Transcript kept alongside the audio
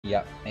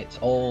Yep, it's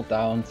all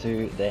down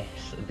to this,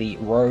 the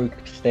Rogue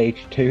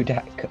Stage 2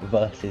 deck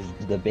versus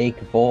the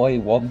big boy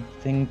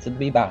wanting to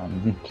be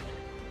banned.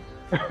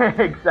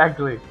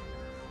 Exactly.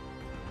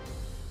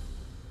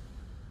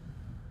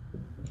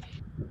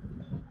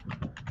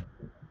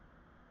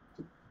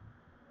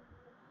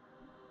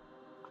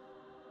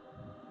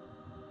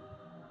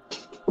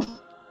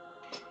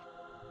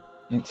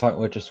 Looks like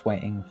we're just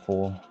waiting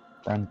for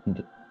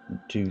Brandon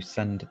to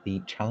send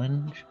the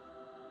challenge.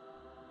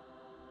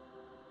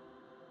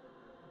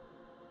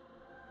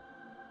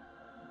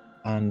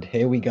 And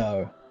here we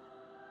go.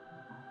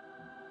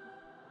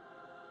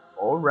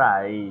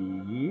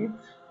 Alright.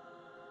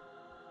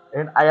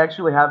 And I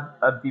actually have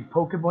the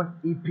Pokemon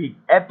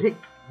Epic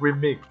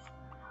Remix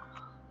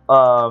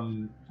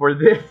for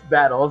this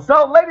battle.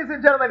 So, ladies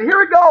and gentlemen, here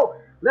we go.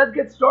 Let's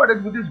get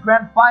started with this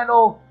grand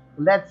final.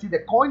 Let's see the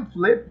coin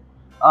flip.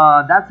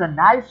 That's a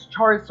nice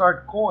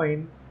Charizard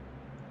coin.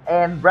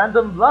 And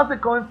Brandon loves the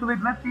coin flip.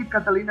 Let's see if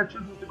Catalina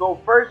chooses to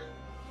go first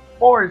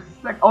or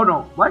second. Oh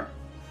no, what?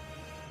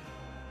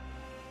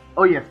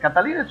 Oh yes,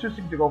 Catalina is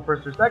choosing to go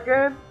first or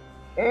second.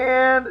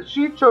 And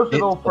she chose to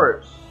go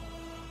first.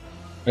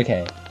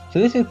 Okay, so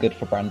this is good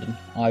for Brandon.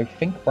 I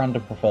think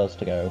Brandon prefers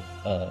to go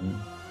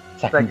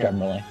second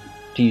generally,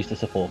 to use the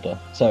supporter.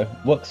 So,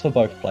 works for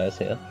both players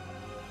here.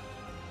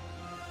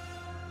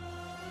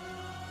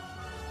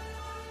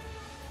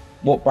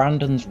 What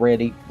Brandon's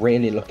really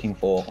looking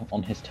for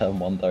on his turn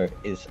 1 though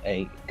is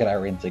a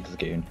Galarian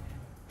Zigzagoon.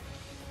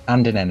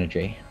 And an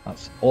energy.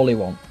 That's all he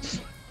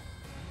wants.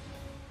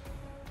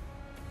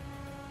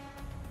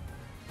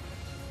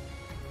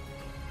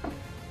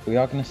 We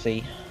are going to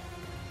see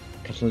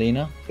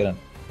Catalina going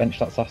to bench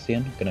that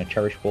Zacian, going to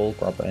Cherish Ball,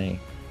 grab an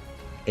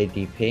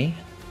ADP.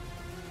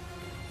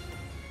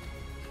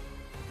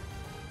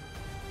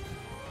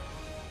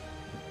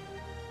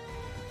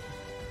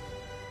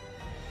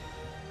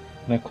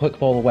 Going to quick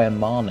ball away on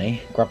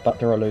Marnie, grab that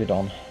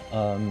Duraludon.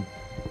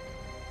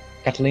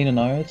 Catalina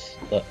knows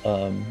that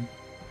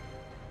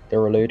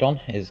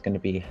Duraludon is going to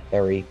be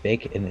very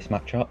big in this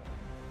matchup.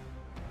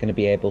 Going to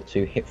be able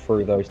to hit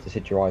through those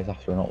Decidueyes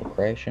after an auto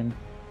creation.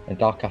 And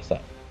Dark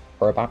Asset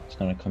Throwback's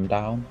going to come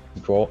down,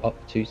 draw up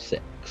to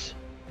 6.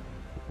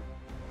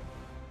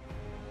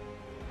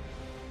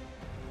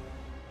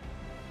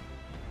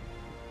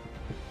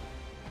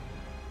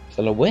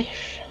 Still a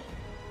wish.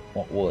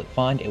 What will it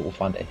find? It will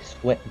find a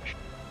switch.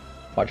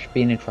 Might just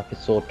be an Intrepid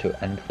Sword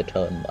to end the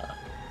turn there.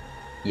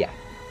 Yeah.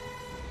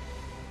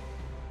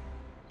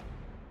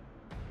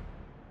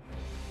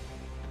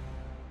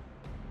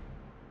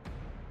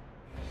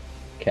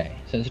 Okay,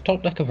 so it's a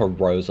top deck of a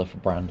Rosa for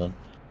Brandon.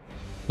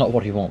 Not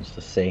what he wants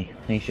to see.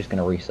 He's just going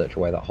to research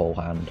away that whole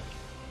hand.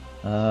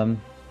 There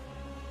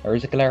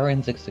is a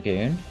Galarian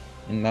Zigzagoon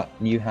in that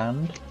new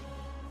hand.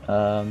 You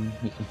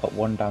can put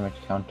 1 damage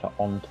counter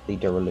onto the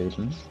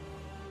Duraludon.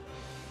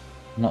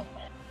 I'm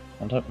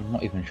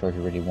not even sure he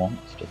really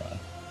wants to though.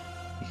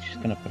 He's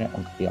just going to put it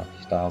onto the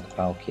Archistyle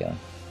Palkia.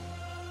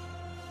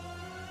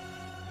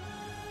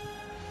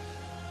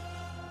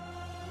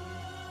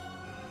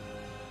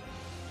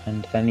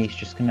 And then he's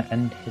just going to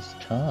end his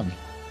turn.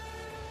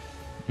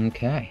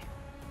 Okay.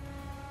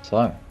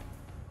 So,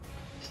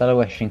 Stellar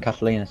Wish in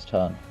Catalina's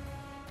turn.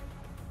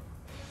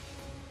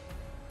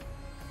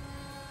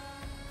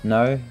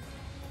 Know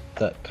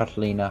that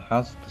Catalina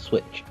has the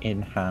switch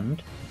in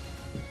hand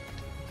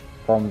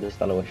from the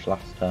Stellar Wish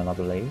last turn, I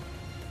believe.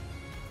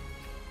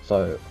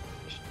 So,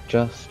 it's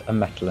just a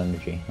Metal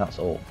Energy, that's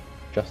all.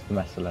 Just the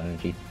Metal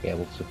Energy to be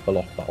able to pull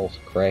off that Auto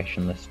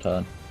Creation this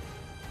turn.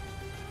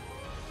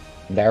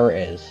 There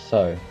it is,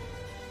 so,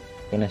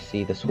 gonna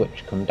see the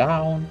switch come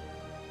down,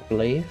 I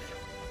believe.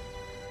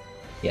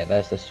 Yeah,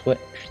 there's the switch,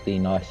 the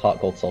nice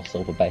Heart Gold Soul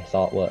Silver base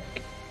artwork.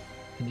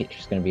 I think it's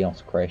just gonna be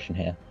Auto Creation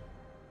here.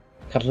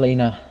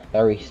 Catalina,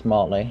 very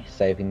smartly,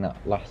 saving that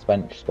last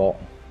bench spot.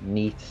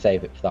 Need to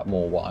save it for that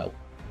more while.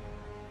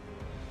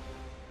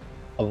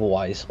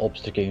 Otherwise,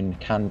 Obstagoon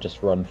can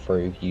just run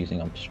through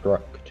using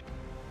Obstruct.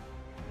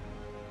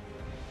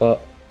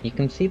 But you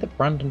can see that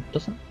Brandon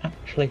doesn't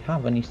actually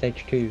have any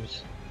Stage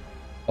 2s.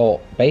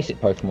 Or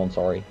basic Pokemon,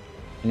 sorry,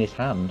 in his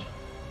hand.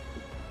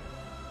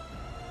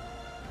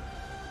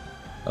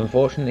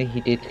 Unfortunately,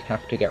 he did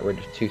have to get rid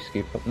of 2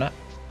 Scoop Up Nets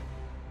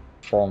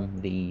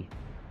from the...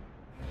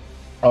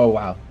 Oh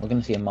wow, we're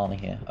going to see a Marnie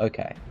here.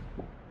 Okay.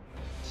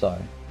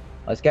 So,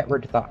 let's get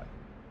rid of that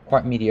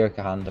quite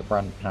mediocre hand that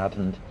Brandon had,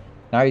 and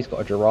now he's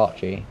got a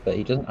Jirachi, but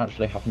he doesn't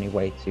actually have any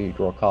way to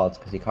draw cards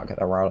because he can't get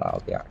the route out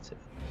of the active.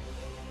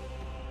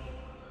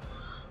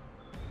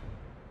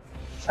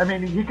 I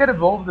mean, he can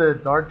evolve the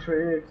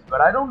Dartrix,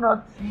 but I do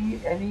not see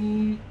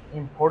any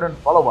important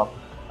follow-up.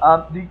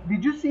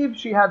 Did you see if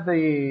she had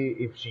the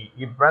if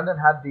Brandon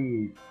had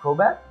the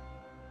Crobat?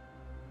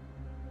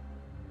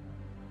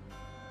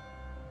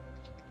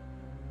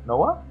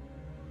 Noah?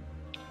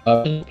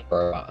 Brandon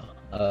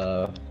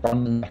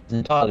is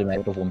entirely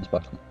made of one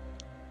Pokemon.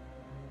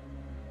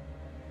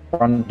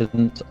 Brandon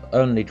doesn't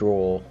only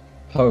draw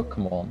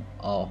Pokemon,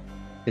 are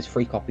his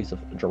 3 copies of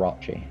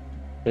Jirachi.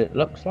 But it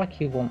looks like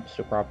he wants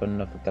to grab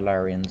another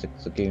Galarian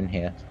Zigzagoon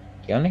here.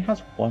 He only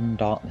has one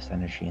Darkness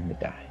Energy in the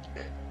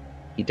deck.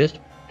 He does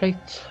play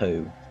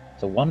two,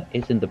 so one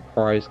is in the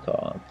prize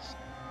cards,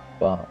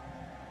 but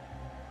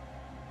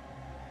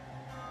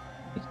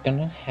he's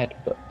gonna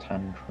headbutt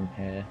Tantrum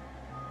here.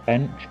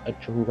 Bench a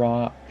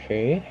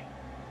Jirachi.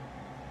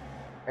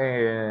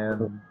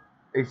 And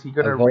is he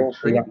gonna Evolve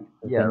the retreat?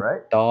 Yeah,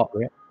 right?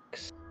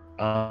 Dartrix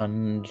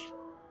and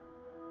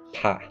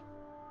Pa.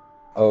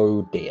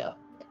 Oh dear.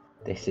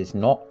 This is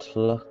not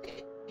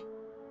looking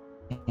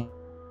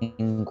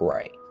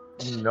great.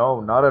 No,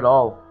 not at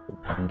all.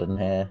 Brandon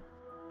here.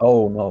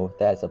 Oh no,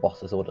 there's a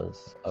boss's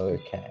orders.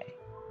 Okay.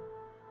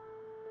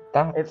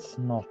 That's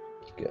not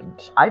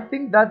good. I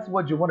think that's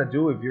what you want to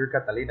do if you're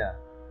Catalina.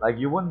 Like,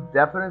 you want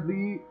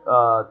definitely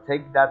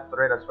take that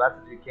threat as fast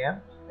as you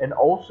can. And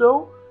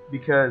also,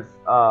 because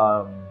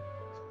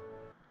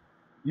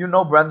you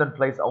know Brandon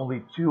plays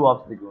only 2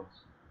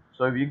 Obstagoons.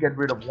 So if you get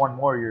rid of one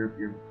more,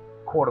 you're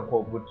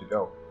quote-unquote good to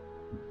go.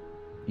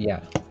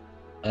 Yeah.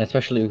 And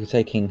especially if you're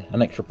taking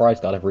an extra prize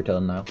card every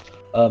turn now.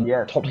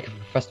 Yes. Top deck of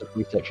Professor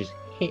Research is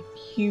hit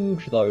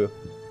huge though.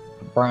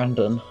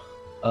 Brandon.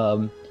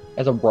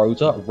 As a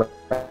Rosa,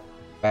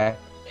 Rare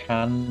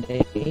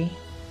Candy,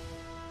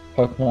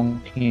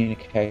 Pokemon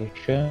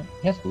Communication.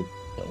 He has it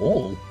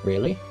all,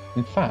 really.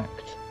 In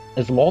fact,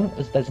 as long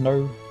as there's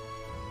no...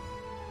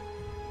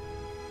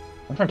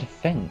 I'm trying to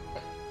think.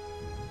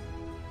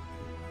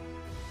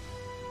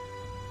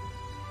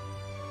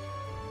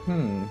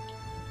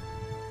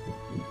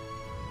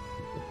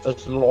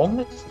 As long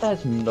as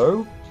there's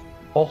no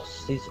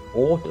boss's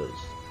orders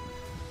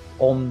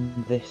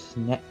on this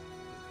next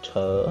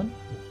turn,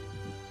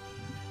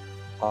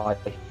 I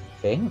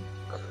think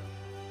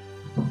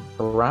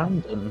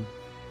Brandon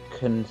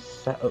can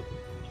set up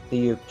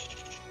the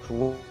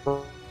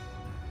obstruct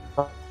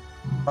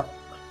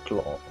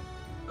lock.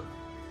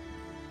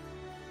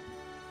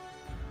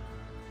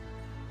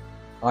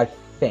 I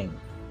think.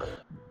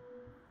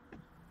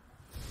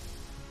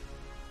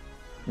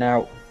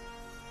 Now,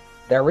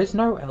 there is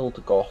no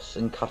Eldegoss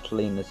in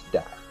Catalina's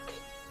deck,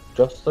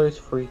 just those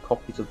 3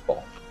 copies of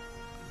Bomb.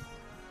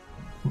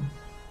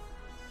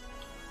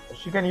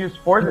 She can use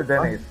 4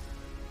 Dedenes.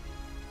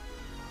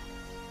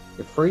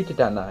 You're free to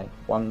Dene,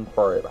 1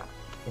 Crobat.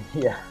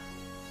 Yeah.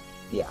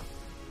 Yeah.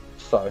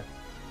 So,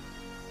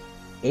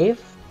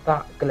 if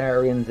that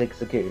Galarian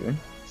Zigzagoon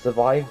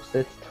survives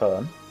this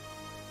turn,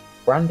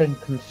 Brandon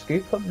can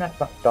scoop up net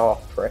that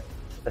Dartrix,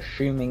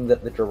 assuming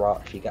that the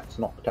Jirachi gets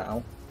knocked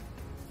out.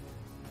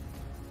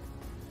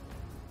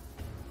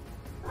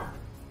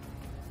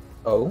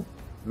 Oh,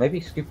 maybe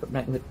scoop up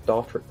net with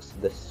Dartrix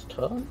this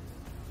turn?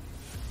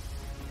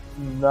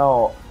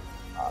 No.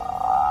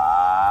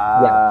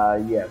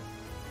 Yes.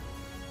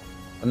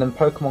 And then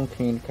Pokemon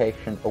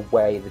Communication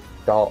away the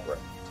Dartrix.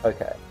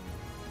 Okay.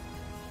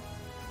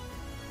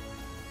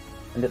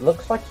 And it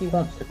looks like he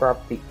wants to grab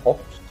the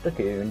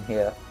Obstagoon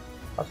here.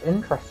 That's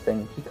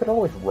interesting. He could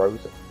always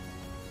Rose it.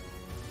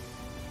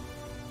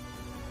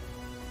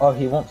 Oh,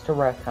 he wants to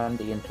Rare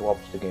Candy into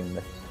Obstagoon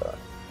this turn.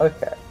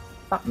 Okay,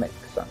 that makes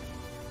sense.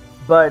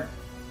 But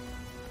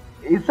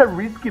it's a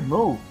risky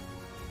move.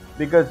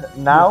 Because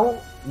now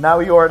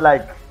you are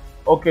like,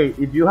 okay,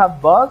 if you have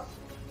Boss,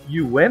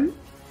 you win.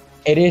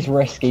 It is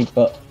risky,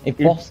 but if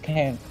Boss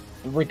came,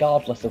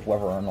 regardless of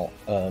whether or not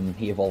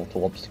he evolved to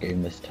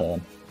Obstagoon this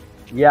turn,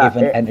 yeah, if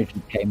an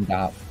energy came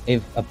down,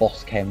 if a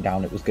boss came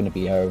down, it was going to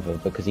be over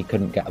because he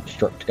couldn't get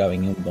Obstruct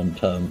going in 1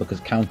 turn because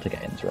counter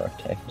gains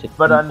rotated.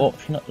 But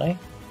unfortunately,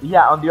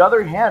 yeah. On the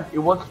other hand, it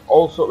was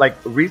also like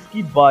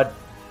risky, but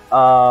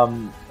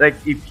like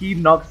if he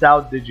knocks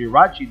out the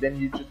Jirachi, then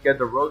you just get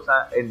the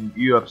Rosa and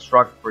you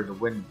Obstruct for the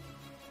win.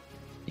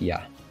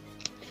 Yeah.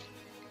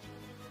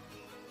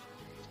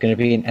 It's going to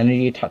be an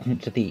energy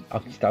attachment to the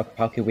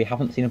Palkia. We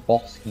haven't seen a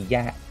boss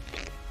yet.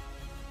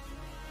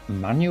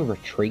 Manual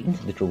retreat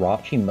into the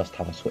Jirachi must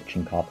have a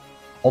switching card.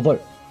 Although,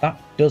 that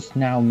does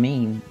now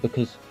mean,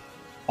 because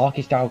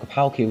Archistyle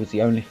Palkia was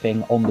the only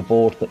thing on the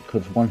board that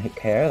could one-hit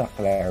KO that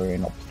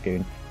Galarian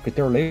Obstagoon, because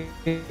their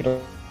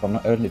illusion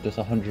only does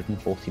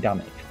 140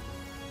 damage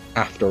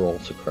after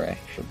Alter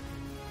Creation.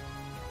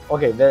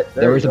 Okay,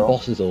 there is a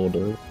boss's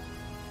order.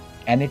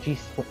 Energy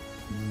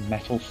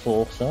Metal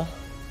Saucer.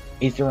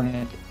 Is there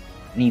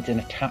needs an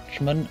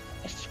attachment,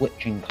 a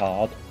switching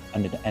card,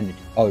 and an energy...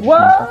 Oh, just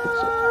what? an Rapid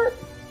Sword.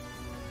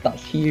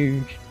 That's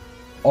huge.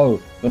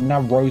 Oh, but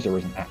now Rosa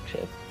isn't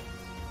active.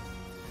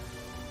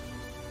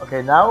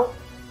 Okay, now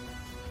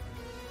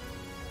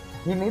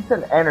he needs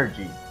an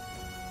energy.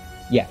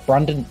 Yeah,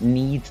 Brandon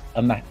needs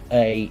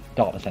a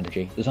Darkness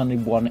Energy. There's only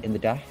 1 in the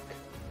deck.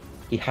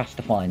 He has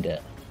to find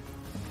it.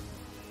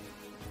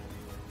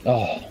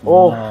 Oh,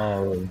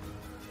 no.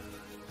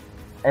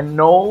 And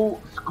no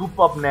scoop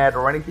up net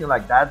or anything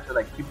like that to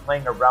like keep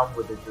playing around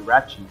with the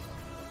Jirachi.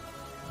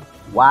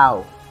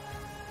 Wow.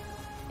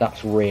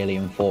 That's really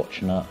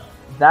unfortunate.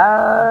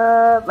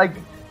 That, like,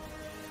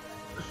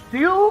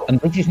 still... And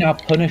this is now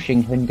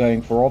punishing him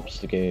going for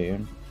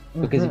Obstagoon.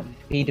 Because if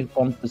he'd have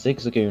gone for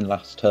Zigzagoon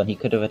last turn, he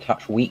could have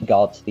attached Weak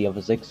Guard to the other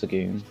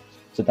Zigzagoon.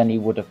 So then he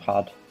would have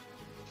had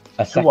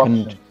a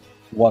second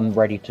one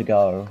ready to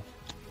go.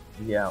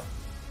 Yeah.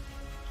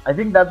 I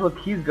think that's what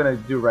he's gonna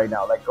do right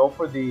now. Like, go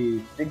for the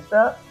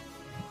Zigzag.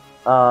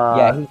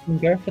 Yeah, he can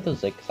go for the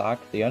Zigzag.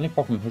 The only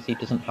problem is he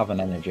doesn't have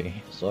an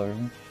energy, so...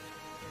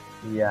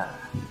 Yeah.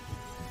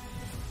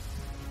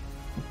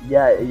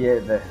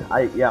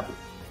 Yeah.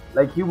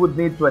 Like, he would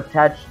need to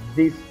attach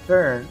this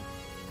turn.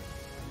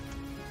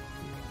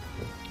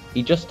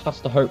 He just has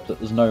to hope that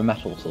there's no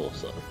Metal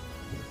Saucer.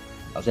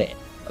 That's it.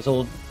 That's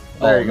all.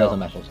 There's a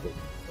Metal Saucer.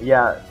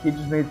 Yeah, he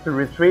just needs to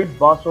retreat,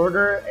 boss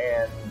order,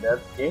 and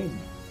that's game.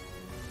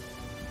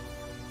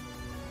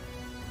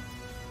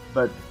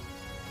 But...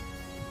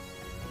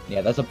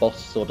 Yeah, there's a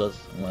boss orders.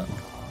 Well,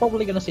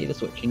 probably gonna see the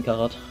switching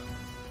card.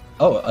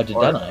 Oh, I did,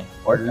 didn't I?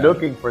 Or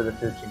looking for the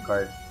switching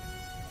card.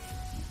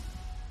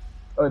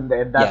 Oh, and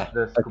that's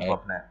the scoop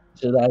up net.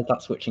 So there's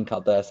that switching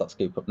card, there's that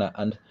scoop up net,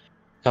 and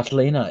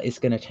Catalina is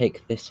going to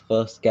take this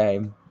first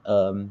game.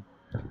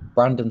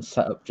 Brandon's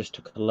setup just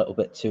took a little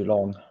bit too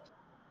long.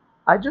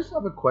 I just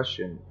have a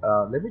question.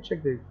 Let me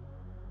check the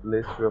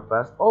list real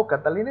fast. Oh,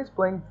 Catalina is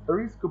playing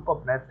 3 scoop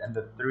up nets and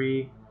the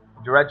 3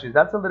 Jirachis.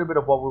 That's a little bit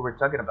of what we were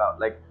talking about.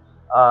 Like,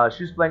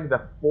 she's playing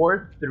the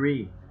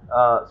 4-3.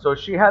 So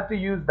she had to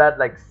use that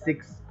like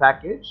 6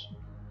 package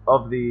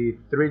of the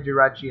 3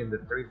 Jirachi and the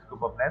 3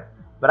 scoop up nets.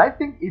 But I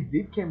think it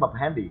did came up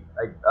handy.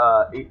 Like,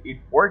 it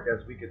worked,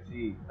 as we could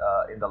see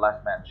in the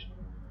last match.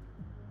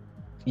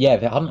 Yeah,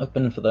 if it hadn't have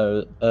been for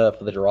the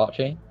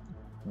Jirachi,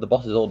 the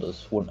boss's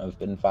orders wouldn't have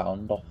been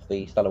found off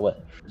the Stellar Witch.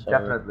 So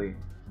definitely.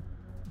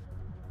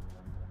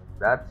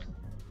 That's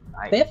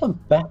nice. They have a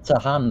better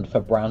hand for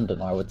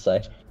Brandon, I would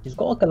say. He's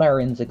got a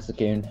Galarian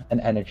Zigzagoon, an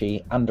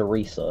energy, and a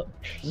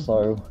research.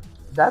 So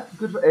that's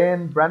good.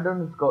 And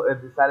Brandon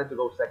decided to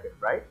go second,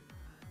 right?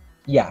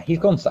 Yeah, he's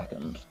gone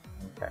second.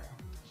 Okay.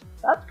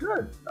 That's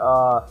good.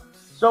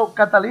 So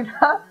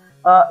Catalina,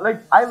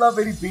 like, I love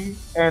ADP,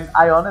 and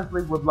I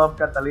honestly would love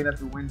Catalina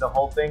to win the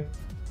whole thing,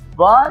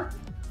 but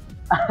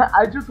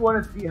I just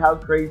want to see how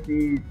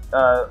crazy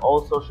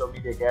all social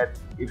media get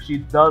if she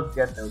does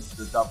get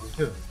the double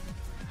two.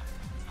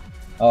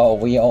 Oh,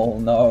 we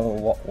all know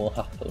what will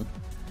happen.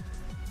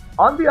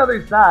 On the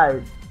other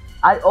side,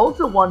 I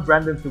also want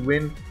Brandon to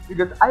win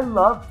because I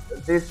love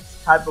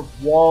this type of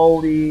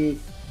wally,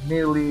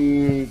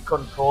 melee,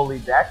 control-y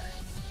deck.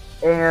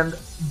 And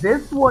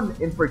this one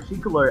in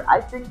particular, I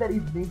think that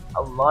it needs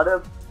a lot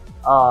of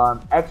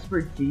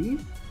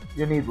expertise.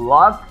 You need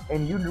luck,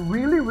 and you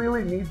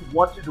really need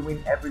what to do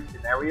in every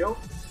scenario,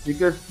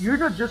 because you're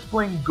not just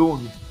playing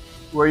goons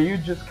where you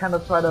just kind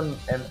of try to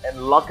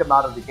and luck them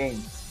out of the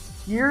game.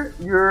 Here,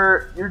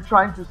 you're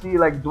trying to see,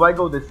 like, do I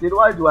go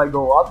Decidueye? Do I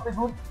go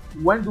Obstagoon?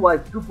 When do I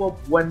scoop up?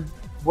 When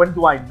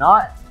do I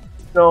not?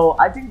 So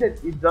I think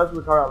that it does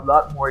require a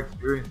lot more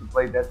experience to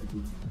play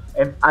Decigoon.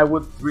 And I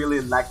would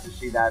really like to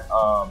see that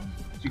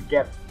to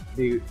get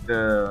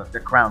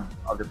the crown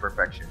of the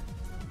perfection.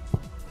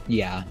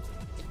 Yeah.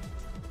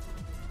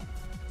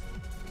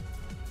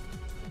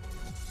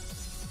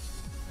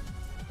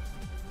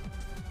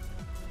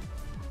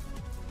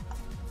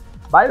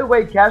 By the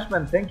way,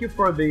 Cashman, thank you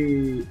for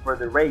the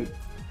raid.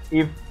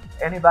 If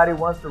anybody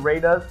wants to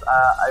raid us,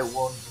 I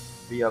won't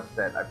be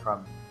upset. I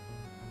promise.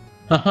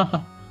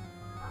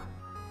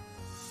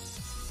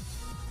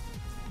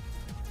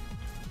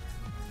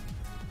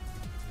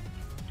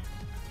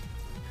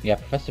 Yeah,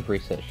 Professor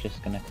Research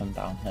just gonna come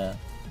down here.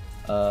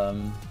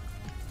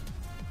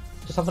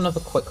 Just have another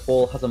quick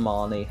ball, has a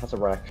Marnie, has a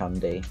Rare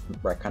Candy.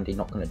 Rare Candy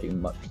not gonna do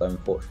much though,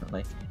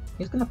 unfortunately.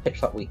 He's gonna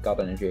pitch that Weak Guard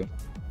energy.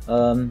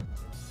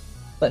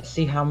 Let's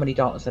see how many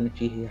Darkness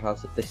Energy he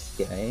has at this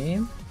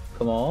game.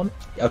 Come on.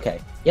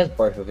 Okay, he has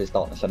both of his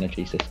Darkness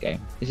Energies this game.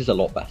 This is a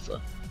lot better.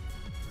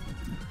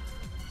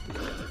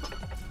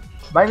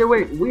 By the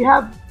way, we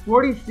have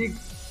 46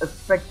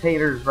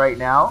 spectators right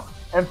now.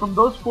 And from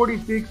those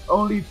 46,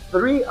 only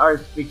 3 are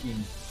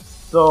speaking.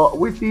 So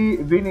we see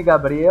Vini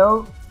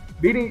Gabriel.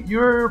 Vini,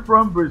 you're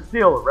from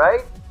Brazil,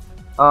 right?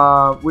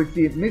 We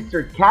see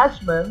Mr.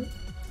 Cashman,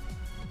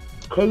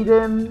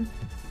 Caden,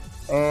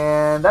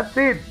 and that's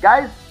it.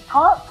 Guys,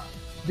 talk.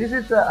 This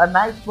is a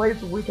nice place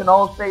where we can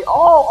all say,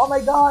 oh my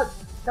god,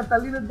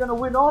 Catalina's gonna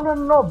win. Oh,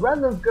 no,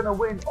 Brandon's gonna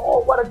win. Oh,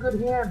 what a good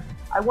hand.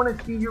 I want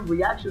to see your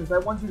reactions. I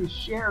want you to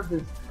share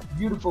this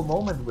beautiful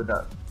moment with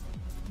us.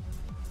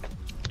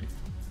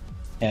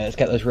 Yeah, let's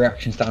get those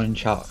reactions down in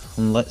chat,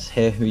 and let's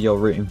hear who you're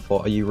rooting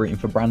for. Are you rooting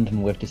for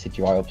Brandon with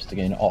Decidueye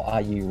Obstagoon, or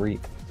are you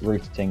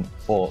rooting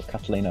for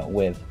Catalina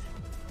with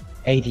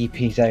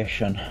ADPZ?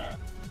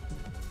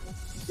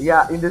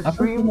 Yeah, in the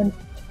stream...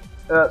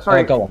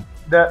 sorry, go on.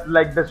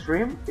 The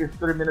stream is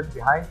 3 minutes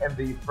behind, and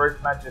the first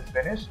match is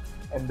finished,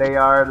 and they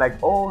are like,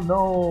 oh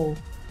no,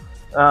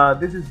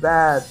 this is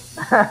bad.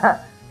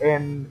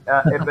 and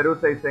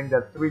Berusa is saying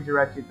that 3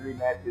 Jirachi, 3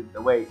 net is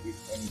the way in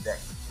any deck.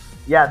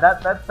 Yeah,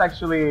 that's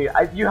actually...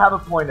 you have a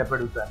point,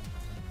 Perusa.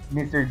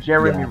 Mr.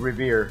 Jeremy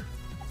Revere.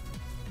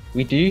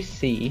 We do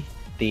see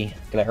the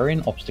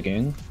Galarian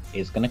Obstagoon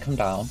is going to come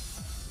down.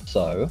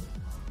 So,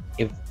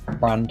 if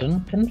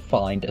Brandon can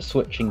find a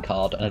switching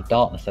card and a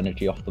darkness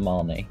energy off the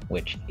Marnie,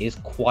 which is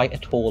quite a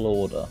tall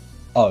order.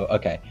 Oh,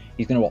 okay.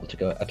 He's going to opt to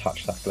go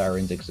attach that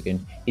Galarian Zigzagoon.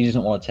 He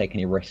doesn't want to take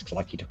any risks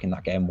like he took in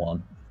that game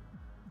 1.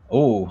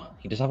 Oh,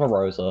 he does have a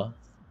Rosa.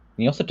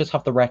 He also does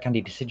have the rare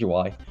candy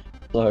Decidueye.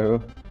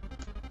 So,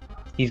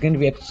 he's going to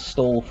be able to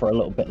stall for a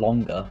little bit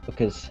longer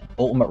because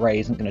Ultimate Ray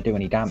isn't going to do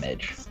any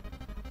damage.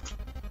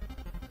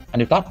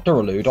 And if that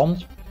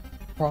Duraludon's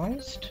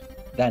prized,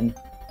 then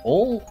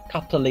all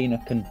Catalina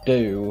can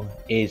do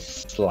is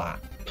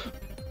slap.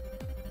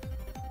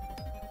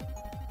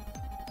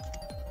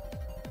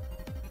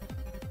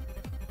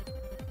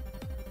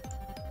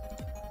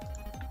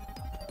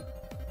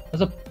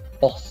 There's a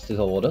boss's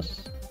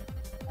orders.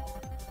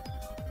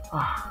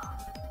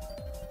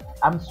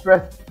 I'm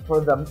stressed for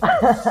them.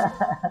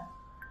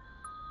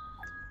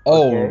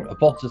 Oh, Okay. a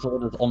boss's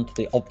orders onto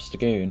the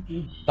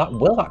Obstagoon. That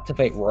will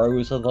activate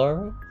Rosa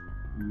though.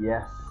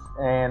 Yes,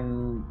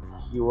 and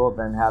he will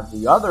then have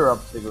the other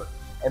obstacle.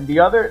 And the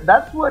other,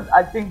 that's what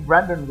I think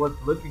Brandon was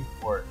looking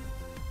for.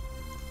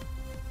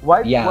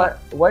 Why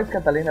is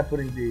Catalina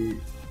putting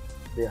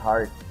the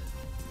heart?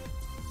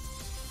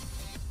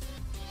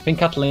 I think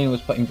Catalina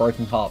was putting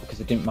Broken Heart because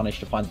it didn't manage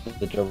to find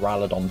the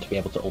Duraludon to be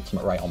able to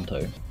Ultimate Ray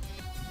onto.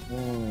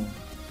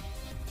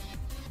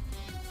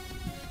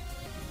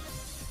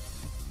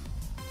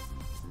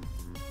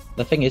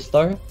 The thing is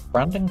though,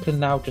 Brandon can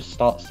now just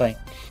start saying...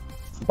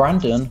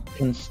 Brandon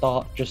can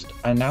start just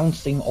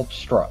announcing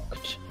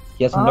Obstruct.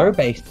 He has no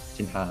basics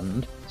in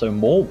hand, so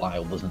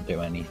Mawile doesn't do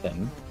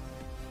anything.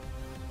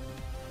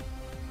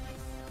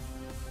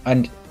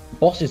 And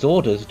Boss's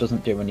Orders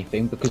doesn't do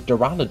anything because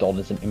Duraludon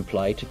isn't in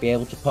play to be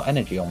able to put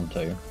energy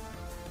onto.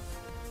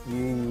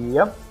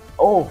 Yep.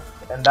 Oh,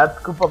 and that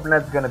scoop up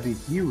net's gonna be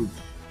huge.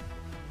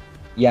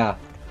 Yeah,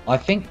 I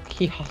think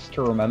he has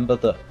to remember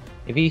that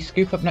if he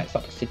scoop up next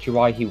up to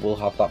Decidueye, he will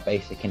have that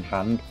basic in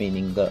hand,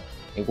 meaning that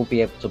it will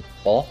be able to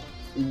boss.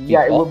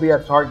 Yeah, it will be a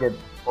target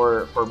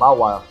for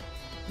Mawile.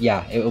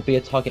 Yeah, it will be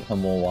a target for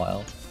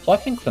Mawile. So I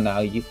think for now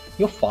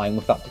you're fine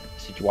with that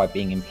Decidueye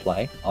being in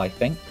play. I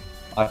think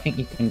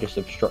you can just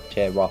obstruct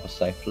here rather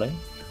safely.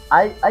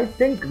 I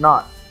think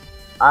not.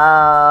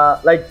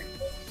 Like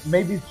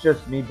maybe it's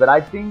just me, but I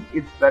think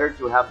it's better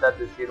to have that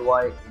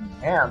Decidueye in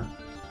hand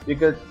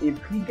because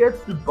if he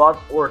gets to boss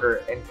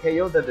order and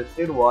KO the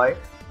Decidueye,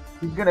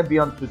 he's gonna be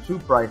on to 2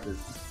 prizes.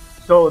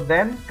 So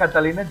then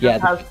Catalina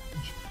just has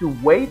to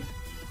wait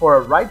for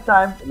a right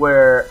time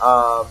where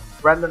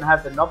Brandon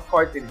has enough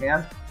cards in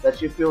hand that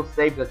she feels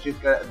safe that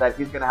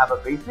he's gonna have a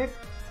basic,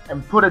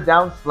 and put it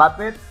down, slap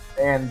it,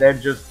 and then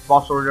just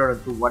boss order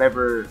into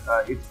whatever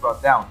it's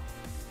brought down.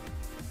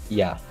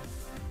 Yeah.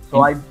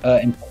 So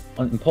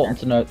important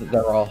to note that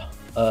there are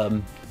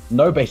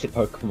no basic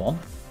Pokemon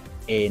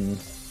in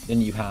the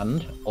new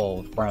hand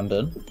of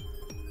Brandon,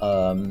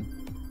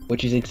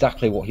 which is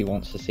exactly what he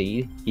wants to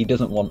see. He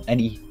doesn't want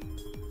any,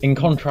 in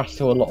contrast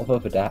to a lot of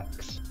other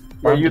decks.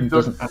 Yeah, you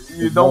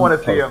don't want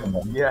to see him.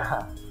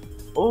 Yeah.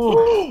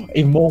 Oh.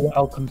 If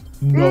Mawile comes,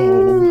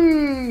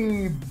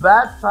 no.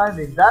 Bad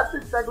timing. That's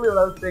exactly what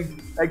I was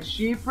thinking. Like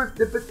she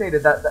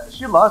precipitated that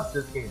she lost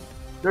this game.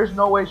 There's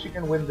no way she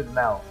can win this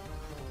now.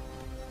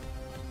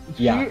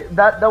 Yeah.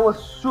 That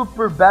was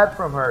super bad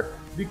from her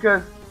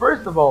because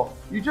first of all,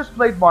 you just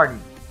played Marnie,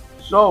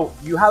 so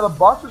you have a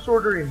boss's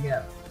order in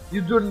hand.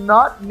 You do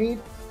not need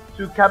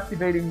to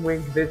Captivating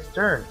Wing this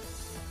turn.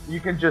 You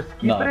can just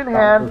keep it in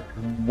hand.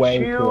 Way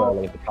chill. too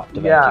early for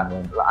Captivating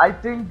Wing. I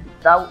think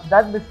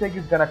that mistake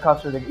is gonna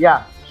cost her the game.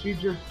 Yeah, she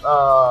just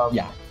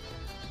yeah.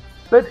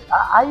 But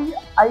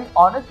I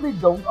honestly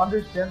don't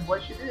understand why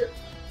she did.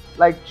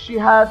 Like she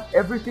had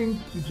everything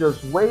to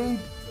just wait,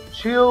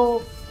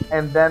 chill,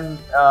 and then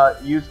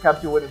use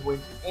Captivating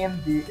Wing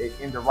in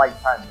the right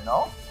time, you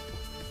know.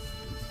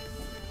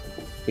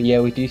 But yeah,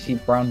 we do see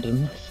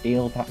Brandon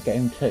steal that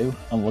game 2,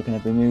 and we're going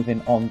to be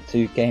moving on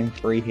to game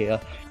 3 here.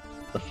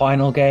 The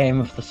final game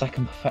of the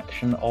second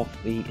perfection of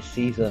the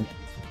season.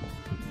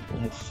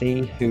 Let's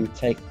see who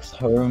takes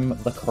home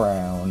the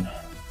crown.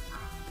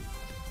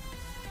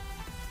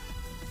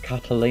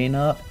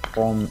 Catalina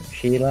from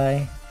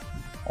Chile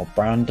or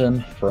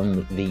Brandon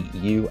from the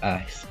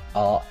US.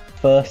 Our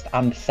first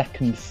and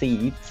second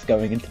seeds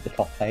going into the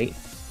top 8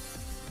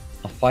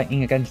 are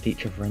fighting against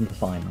each other in the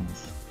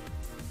finals.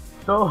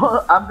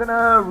 So I'm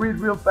gonna read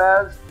real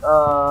fast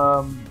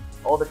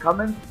all the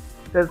comments.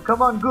 It says,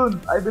 come on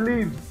Goons, I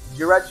believe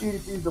Jirachi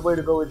ADP is the way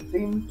to go, it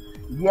seems.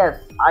 Yes,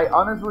 I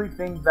honestly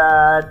think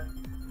that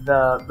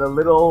the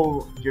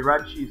little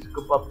Jirachi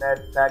scoop up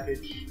net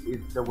package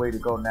is the way to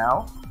go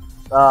now.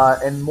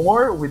 And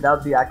more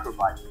without the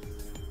acrobat.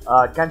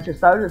 Canche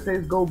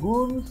says go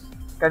Goons.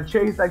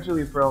 Canche is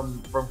actually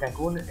from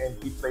Cancun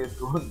and he plays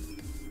Goons.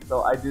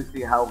 So I do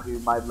see how he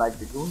might like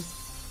the Goons.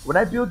 When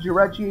I built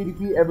Jirachi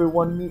ADP,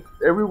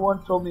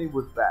 everyone told me it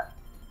was bad.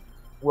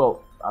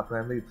 Well,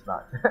 apparently it's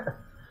not.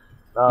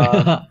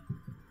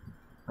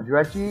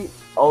 Jirachi,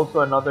 also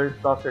another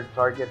saucer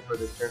target for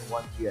the turn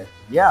 1 GS.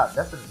 Yeah,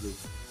 definitely.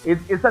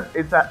 It's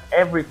a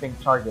everything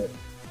target.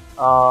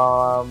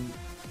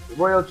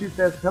 Royal Cheese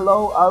says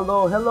hello,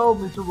 Aldo. Hello,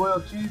 Mr.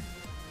 Royal Cheese.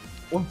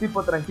 Un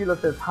tipo tranquilo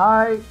says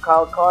hi.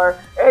 Kyle Carr.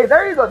 Hey,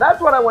 there you go. That's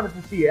what I wanted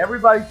to see.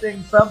 Everybody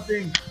saying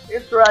something,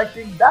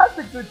 interacting. That's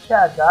a good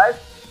chat, guys.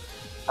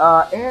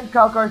 And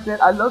Kyle Carr said,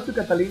 I love to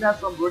Catalina,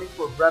 so I'm rooting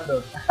for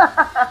Brandon.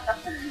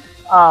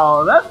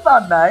 Oh, that's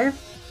not nice.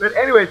 But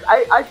anyways,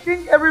 I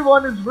think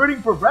everyone is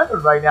rooting for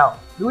Brandon right now.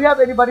 Do we have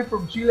anybody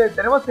from Chile?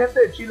 ¿Tenemos gente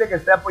de Chile que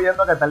esté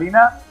apoyando a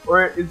Catalina?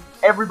 Or is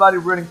everybody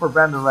rooting for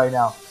Brandon right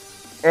now?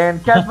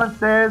 And Catman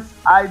says,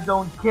 I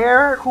don't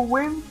care who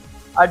wins.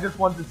 I just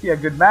want to see a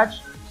good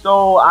match.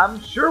 So I'm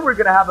sure we're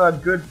going to have a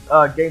good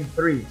game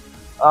 3.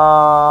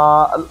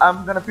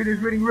 I'm going to finish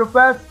reading real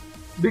fast.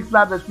 Big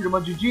Slap, that's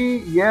Tablemon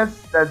GG.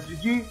 Yes, that's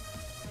GG.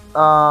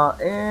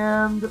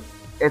 And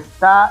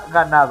está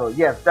ganado.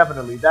 Yes,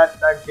 definitely. That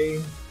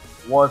game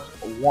was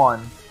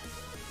won.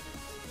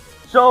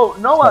 So,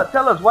 Noah,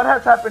 tell us what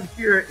has happened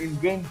here in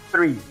game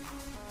 3.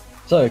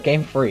 So,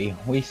 game 3,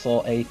 we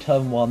saw a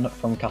turn 1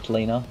 from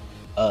Catalina.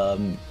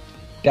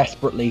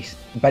 Desperately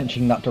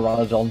benching that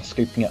Duraludon,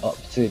 scooping it up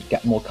to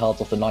get more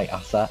cards off the Knight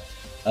asset.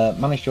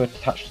 Managed to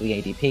attach to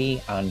the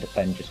ADP and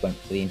then just went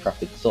for the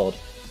Intrepid Sword.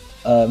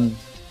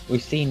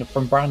 We've seen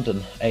from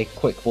Brandon a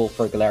quick wall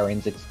for a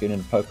Galarian Zigzagoon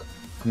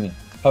and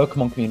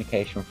Pokemon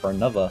communication for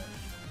another.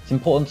 It's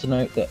important to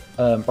note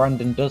that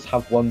Brandon does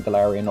have one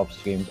Galarian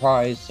Obstagoon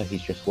prize, so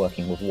he's just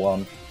working with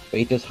one, but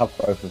he does have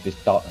both of his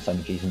Darkness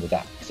Energies in the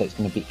deck, so it's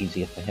going to be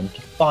easier for him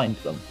to find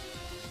them.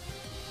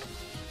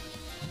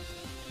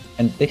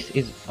 And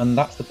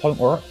that's the point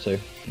we're up to.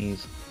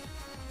 He's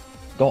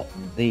got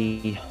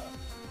the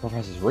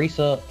Professor's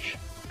Research.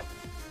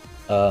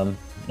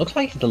 Looks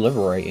like he's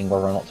deliberating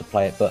whether or not to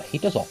play it, but he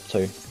does opt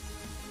to.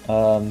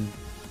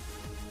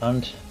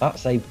 And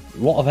that's a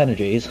lot of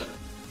energies.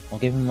 I'll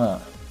give him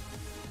that.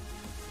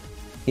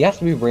 He has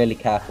to be really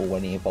careful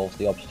when he evolves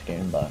the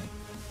Obstagoon though,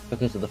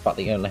 because of the fact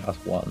that he only has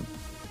one.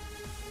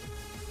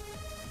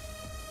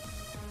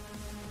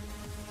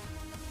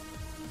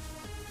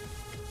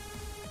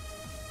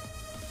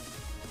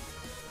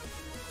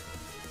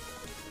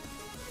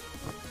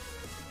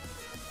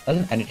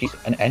 There's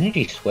an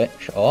energy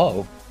switch.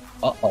 Oh,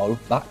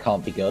 that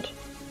can't be good.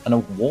 And a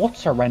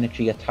water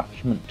energy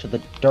attachment to the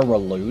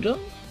Duraludon?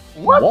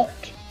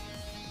 What?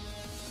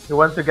 He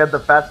wants to get the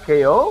fast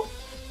KO?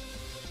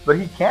 But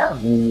he can.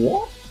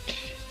 What?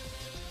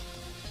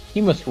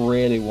 He must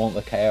really want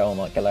the KO on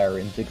like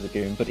Galarian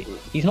Zigzagoon, but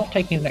he's not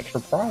taking an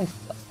extra prize.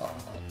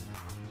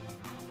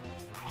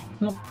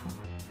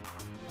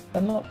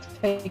 They're not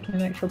taking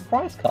an extra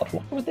prize card.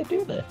 Why would they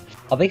do this?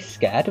 Are they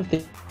scared of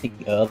the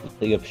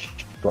early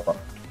obstruct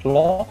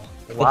law?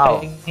 Wow.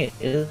 The thing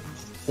is,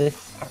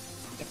 this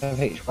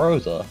activates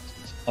Rosa.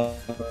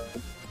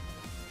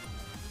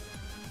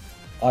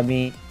 I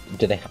mean,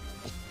 do they have...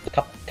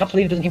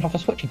 Catalina doesn't even have a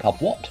switching card.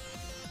 What?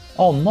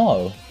 Oh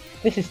no.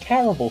 This is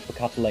terrible for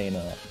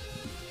Catalina.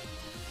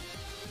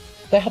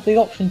 They had the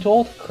option to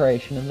auto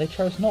creation and they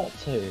chose not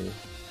to.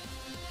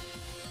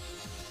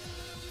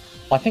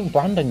 I think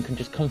Brandon can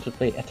just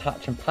comfortably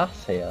attach and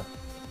pass here.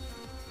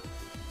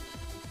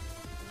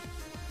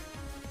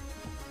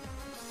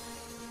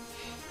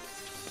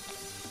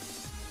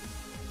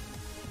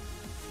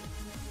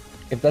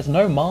 If there's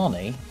no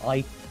Marnie,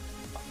 I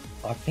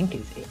think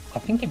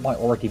it might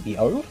already be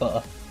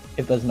over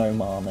if there's no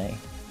Marnie.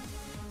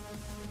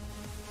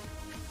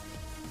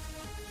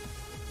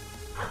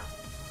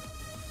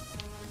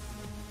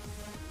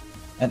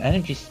 An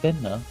energy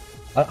spinner.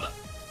 It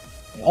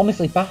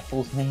honestly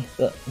baffles me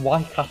that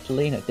why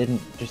Catalina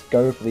didn't just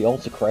go for the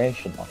alter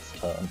creation last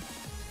turn.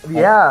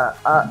 Yeah,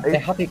 they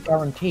had it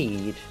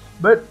guaranteed.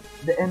 But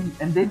and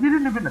they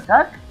didn't even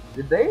attack,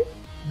 did they?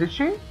 Did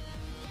she?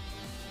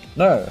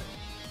 No.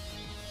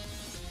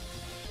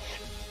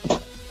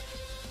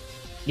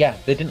 Yeah,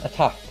 they didn't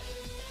attack.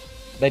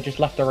 They just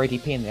left their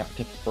ADP in the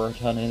active for a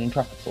turn and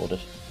Intrepid Sworded.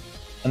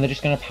 And they're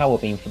just going to Power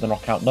Beam for the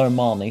knockout, no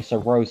Marnie, so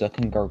Rosa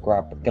can go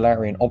grab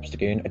Galarian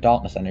Obstagoon, a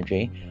Darkness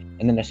Energy,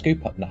 and then a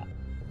Scoop Up Net.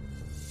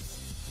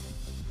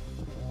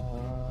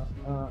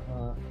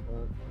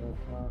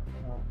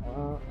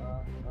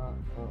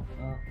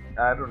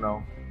 I don't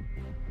know.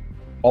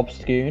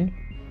 Obstagoon,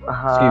 Scoop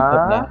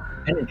Up Net,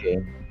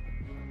 Energy.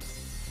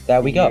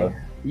 There we go.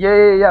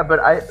 Yeah, but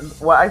I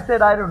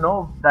said I don't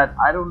know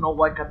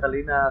why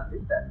Catalina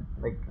did that.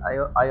 Like,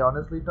 I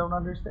honestly don't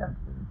understand.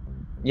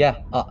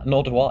 Yeah,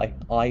 nor do I.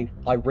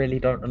 I really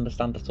don't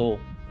understand at all.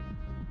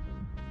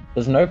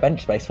 There's no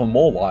bench space for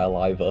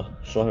Mawile either,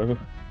 so...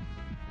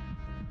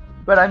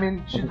 But I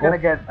mean, she's gonna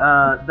get,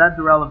 that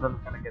Duraludon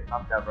is gonna get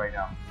knocked out right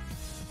now.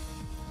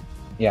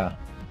 Yeah.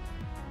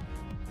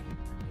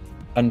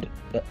 And,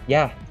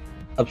 yeah,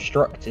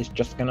 Obstruct is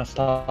just gonna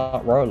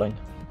start rolling.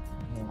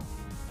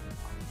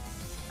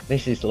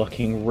 This is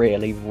looking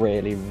really,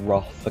 really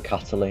rough for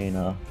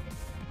Catalina.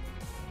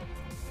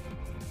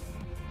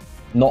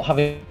 Not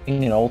having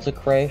an alter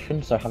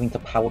creation, so having to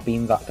Power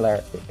Beam that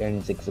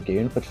Galarian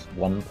Zigzagoon for just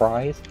one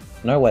prize,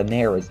 nowhere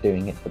near as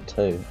doing it for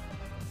two.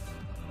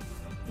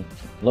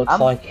 Looks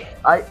like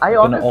I we're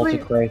gonna honestly,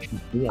 alter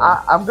creation here.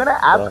 I'm gonna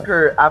ask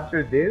her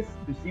after this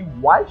to see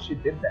why she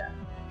did that,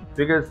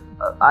 because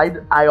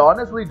I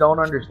honestly don't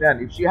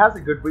understand. If she has a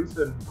good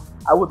reason,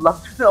 I would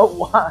love to know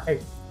why.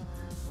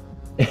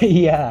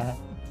 Yeah.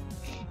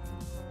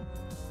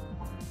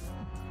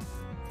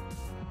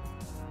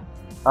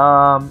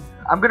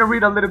 I'm gonna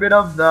read a little bit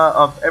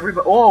of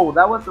everybody. Oh,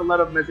 that was a lot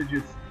of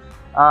messages.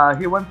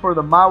 He went for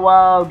the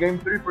Mawal, game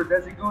 3 for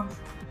DECIGOONS.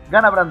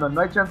 Gana Brandon,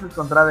 no hay chances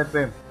contra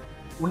ADP.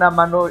 Una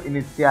mano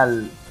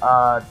inicial.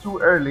 Too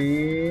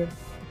early.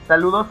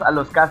 Saludos a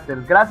los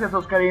casters. Gracias,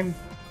 Oscarín.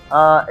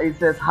 It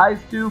says, hi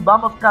Stu.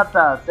 Vamos,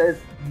 Kata.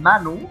 Says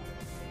Manu.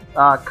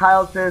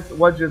 Kyle says,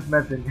 what just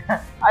messing?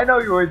 I know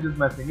you were just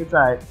messing. It's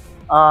alright.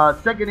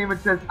 Second image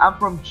says, I'm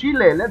from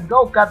Chile. Let's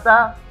go,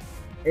 Kata.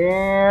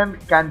 And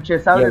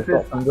Canchesable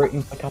says, I'm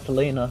waiting for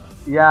Catalina.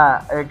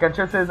 yeah,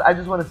 Canche says, I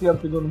just want to see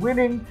Octagon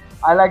winning.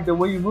 I like the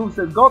way you move.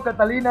 Says, go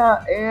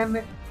Catalina.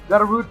 And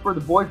gotta root for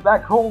the boys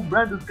back home.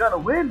 Brandon's gonna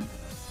win.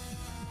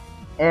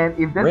 And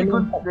if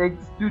DECIGOONS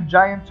takes 2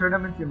 giant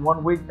tournaments in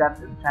 1 week,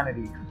 that's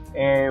insanity.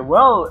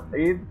 Well,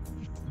 it's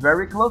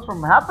very close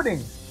from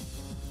happening.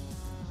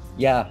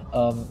 Yeah,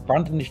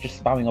 Brandon is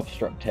just spamming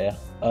obstruct here.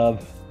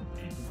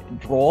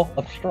 Draw,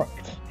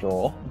 obstruct,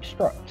 draw,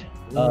 obstruct.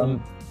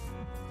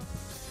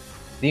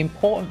 The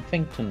important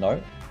thing to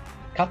note,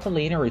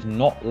 Catalina is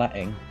not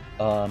letting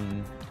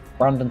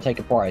Brandon take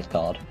a prize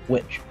card,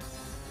 which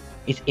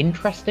is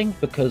interesting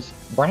because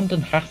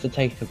Brandon has to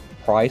take a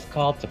prize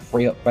card to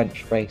free up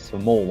bench space for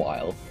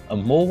Morwile,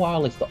 and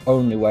Morwile is the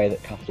only way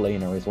that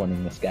Catalina is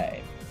winning this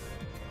game.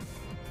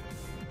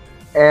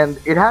 And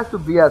it has to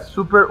be a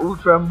super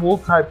ultra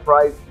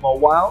multi-prize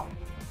Morwile.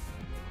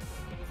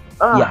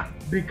 Yeah.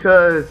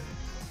 Because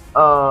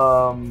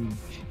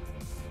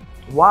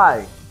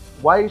why?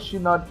 Why is she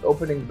not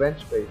opening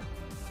bench space?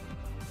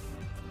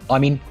 I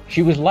mean,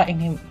 she was letting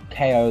him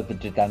KO the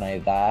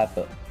Dedenne there,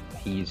 but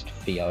he used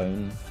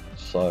Fion,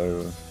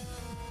 so...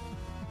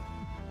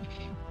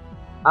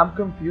 I'm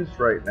confused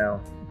right now.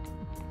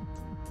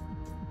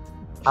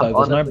 So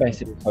there's no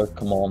basic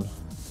Pokemon,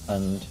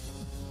 and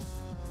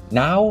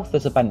now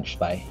there's a bench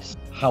space.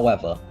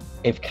 However,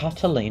 if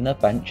Catalina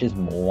benches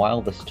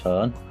Morwile this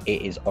turn,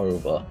 it is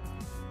over.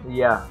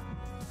 Yeah.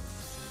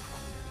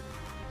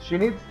 She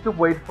needs to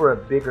wait for a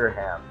bigger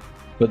hand.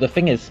 But the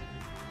thing is,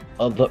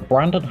 that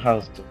Brandon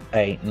has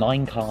a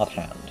 9-card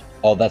hand.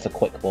 Oh, there's a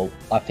quick ball.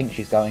 I think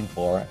she's going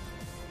for it.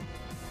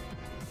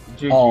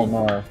 GG. Oh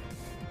no.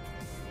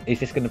 Is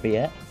this going to be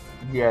it?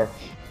 Yes.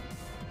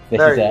 This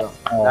there is you it. go.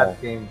 Oh, That's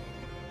game.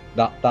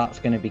 that's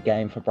going to be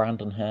game for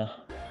Brandon here.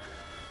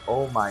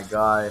 Oh my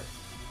god.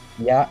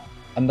 Yeah,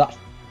 and that's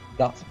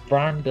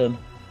Brandon.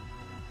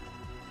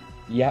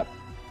 Yep.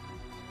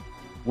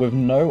 With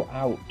no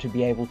out to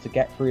be able to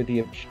get through the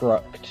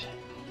obstruct.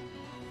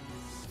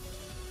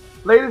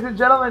 Ladies and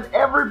gentlemen,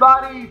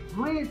 everybody,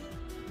 please,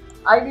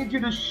 I need you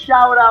to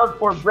shout out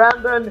for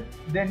Brandon,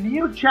 the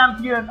new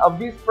champion of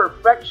this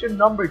perfection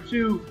number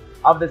 2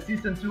 of the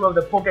season 2 of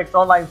the POKEX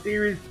online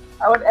series.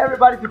 I want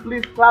everybody to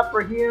please clap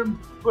for him,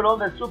 put all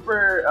the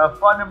super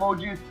fun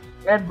emojis.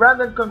 And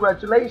Brandon,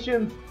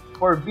 congratulations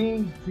for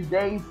being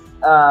today's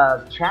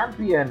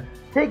champion.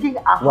 Taking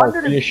 100. Well,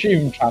 the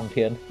assumed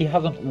champion. He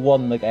hasn't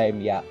won the game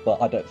yet,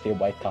 but I don't see a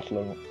way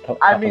Catalina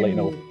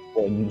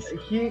wins.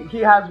 He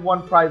has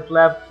 1 prize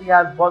left. He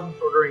has Buzz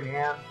Order in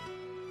hand.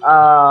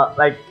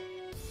 Like,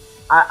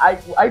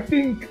 I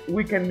think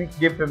we can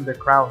give him the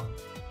crown.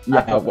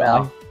 Yeah,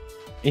 well,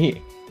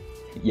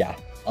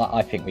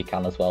 I think we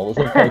can as well.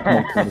 There's a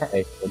Pokemon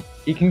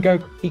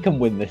communication. He can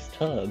win this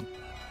turn.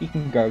 He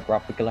can go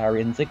grab the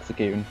Galarian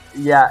Zigzagoon.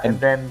 Yeah, and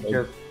then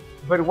just.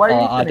 But why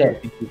are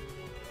you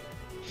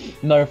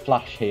No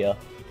flash here.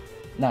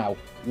 Now,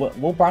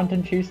 will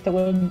Brandon choose to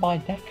win by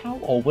deck out,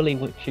 or will he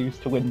choose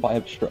to win by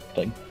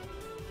obstructing?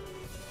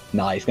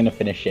 Nah, he's going to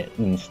finish it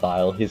in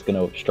style. He's going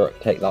to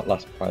obstruct, take that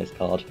last prize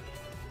card.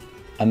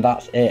 And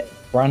that's it.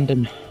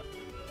 Brandon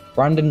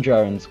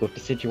Jones with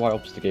Decidueye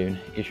Obstagoon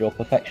is your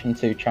Perfection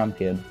 2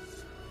 champion.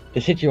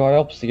 Decidueye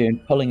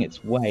Obstagoon pulling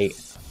its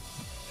weight.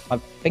 I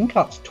think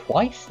that's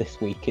twice this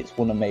week it's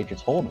won a major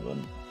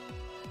tournament.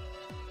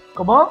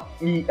 Come on.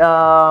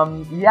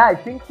 Yeah, I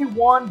think he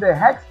won the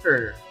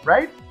Hexter,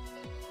 right?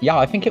 Yeah,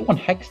 I think it won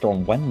Hexter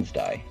on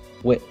Wednesday,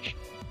 which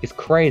is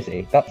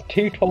crazy. That's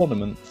 2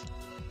 tournaments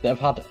that have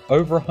had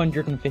over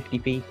 150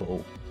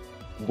 people,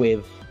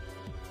 with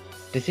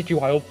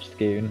Decidueye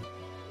Obstagoon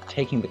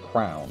taking the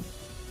crown.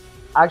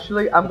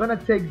 Actually, I'm gonna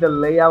take the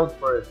layout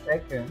for a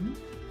second,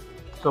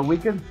 so we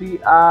can see.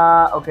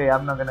 Okay,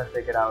 I'm not gonna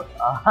take it out.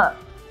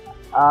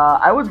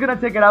 I was gonna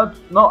take it out.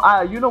 No,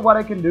 you know what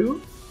I can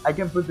do? I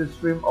can put the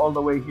stream all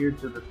the way here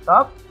to the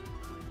top,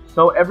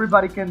 so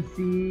everybody can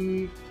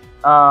see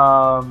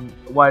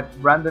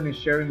what Brandon is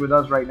sharing with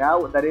us right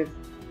now. That is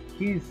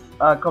his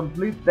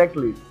complete deck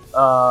list.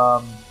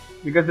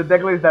 Because the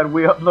deck list that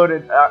we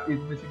uploaded is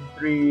missing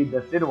 3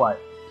 Decidueye.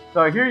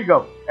 So here you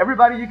go.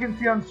 Everybody, you can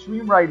see on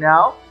stream right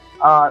now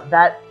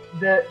that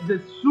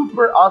the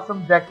super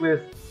awesome deck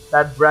list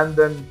that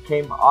Brandon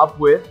came up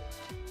with.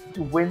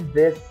 to win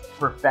this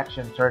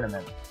perfection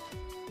tournament?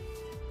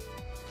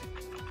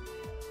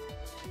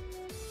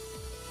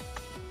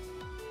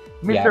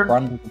 Yeah,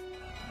 Mr.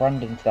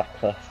 Brandon's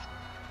deck list,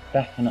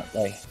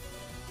 definitely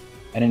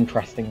an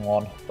interesting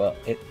one, but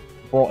it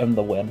brought him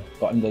the win,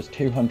 got him those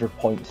 200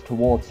 points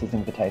towards his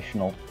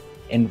invitational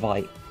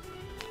invite,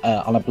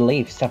 and I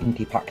believe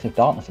 70 packs of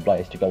Darkness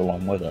Ablaze to go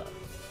along with it.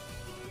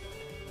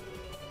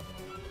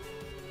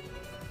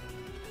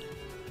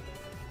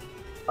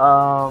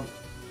 I'm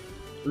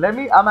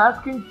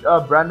asking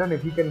Brandon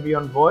if he can be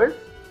on voice.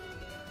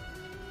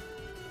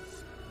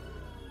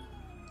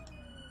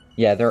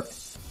 Yeah, there.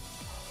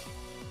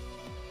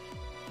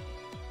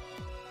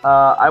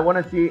 I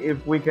want to see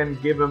if we can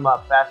give him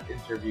a fast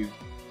interview.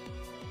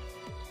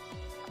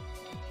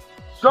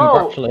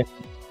 So,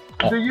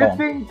 do you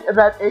think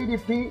that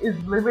ADP is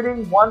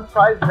limiting one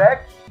prize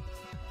deck?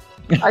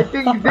 I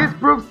think this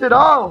proves it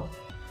all.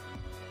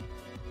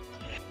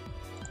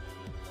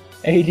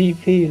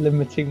 ADP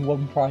limiting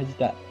one prize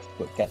deck,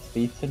 but gets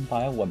beaten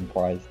by a one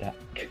prize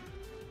deck.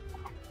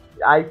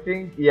 I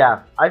think,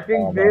 yeah. I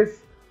think this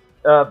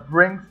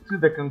brings to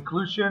the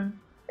conclusion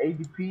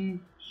ADP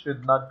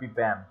should not be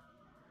banned.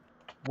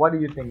 What do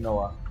you think,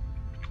 Noah?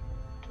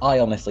 I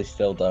honestly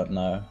still don't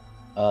know.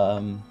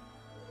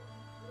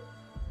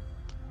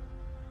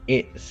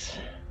 It's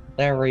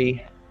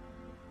very,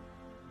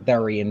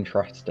 very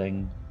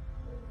interesting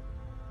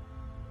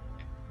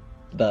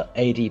that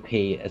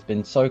ADP has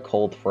been so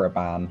called for a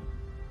ban.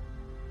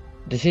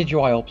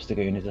 Decidueye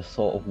Obstagoon is a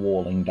sort of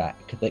walling deck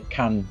that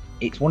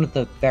it's one of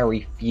the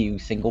very few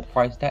single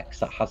prize decks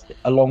that has,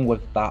 along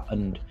with that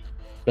and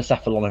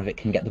Blacephalon, if it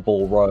can get the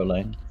ball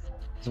rolling.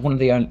 It's one of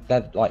the only,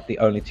 they're like the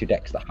only two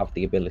decks that have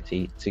the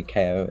ability to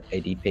KO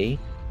ADP.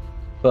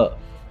 But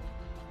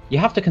you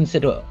have to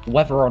consider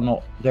whether or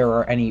not there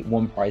are any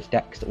one prize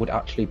decks that would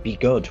actually be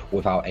good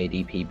without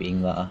ADP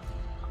being there.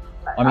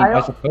 I mean,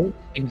 I suppose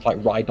things like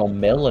Rhydon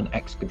Mill and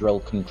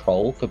Excadrill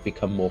Control could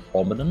become more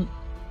prominent,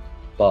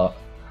 but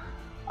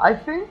I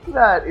think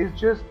that it's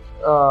just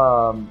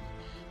hold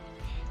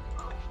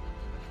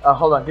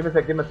on, give me a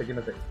sec.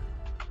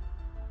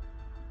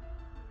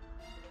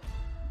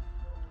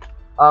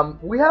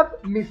 We have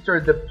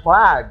Mr. The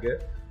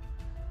Plague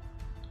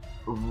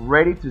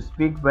ready to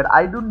speak, but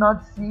I do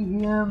not see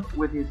him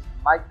with his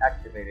mic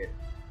activated.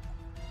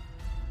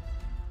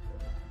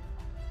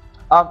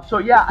 So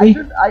yeah,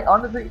 I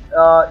honestly,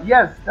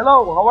 yes,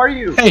 hello, how are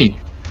you? Hey,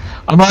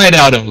 I'm alright,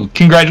 Aldo.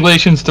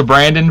 Congratulations to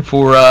Brandon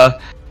for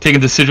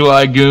taking the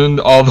DECIGOONS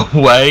all the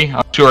way.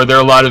 I'm sure there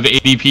are a lot of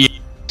ADP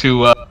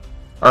who are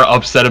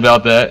upset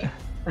about that.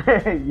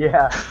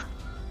 Yeah.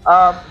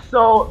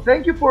 So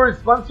thank you for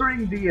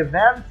sponsoring the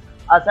event.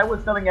 As I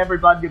was telling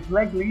everybody, the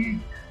Plague League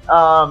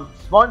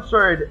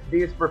sponsored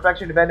this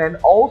perfection event and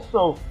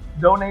also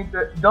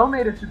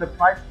donated to the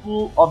prize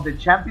pool of the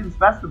Champions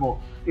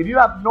Festival. If you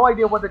have no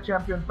idea what the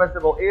Champions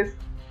Festival is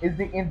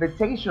the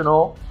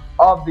invitational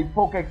of the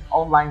POKEX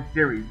online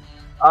series.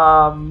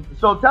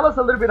 So tell us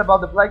a little bit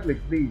about the Plague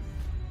League, please.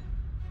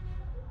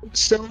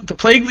 So the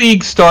Plague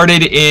League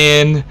started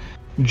in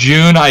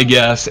June, I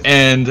guess,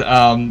 and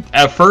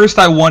at first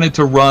I wanted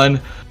to run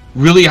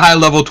really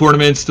high-level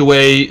tournaments the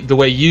way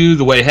you,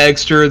 the way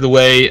Hegster, the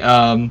way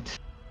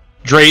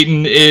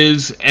Drayton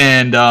is,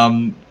 and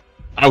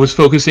I was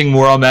focusing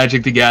more on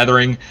Magic the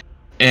Gathering.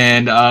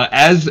 And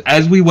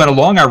as we went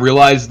along, I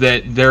realized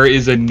that there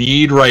is a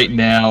need right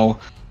now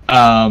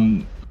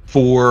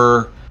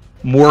for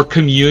more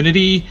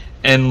community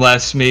and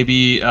less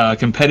maybe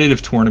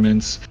competitive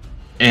tournaments.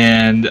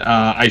 And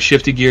I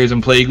shifted gears,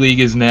 and Plague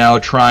League is now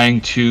trying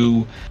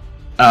to,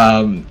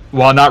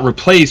 while not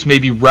replace,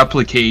 maybe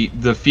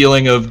replicate the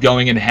feeling of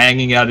going and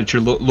hanging out at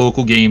your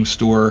local game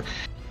store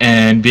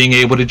and being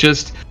able to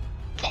just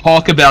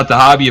talk about the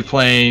hobby of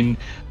playing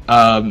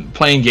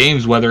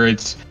games, whether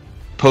it's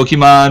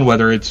Pokemon,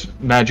 whether it's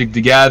Magic the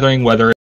Gathering, whether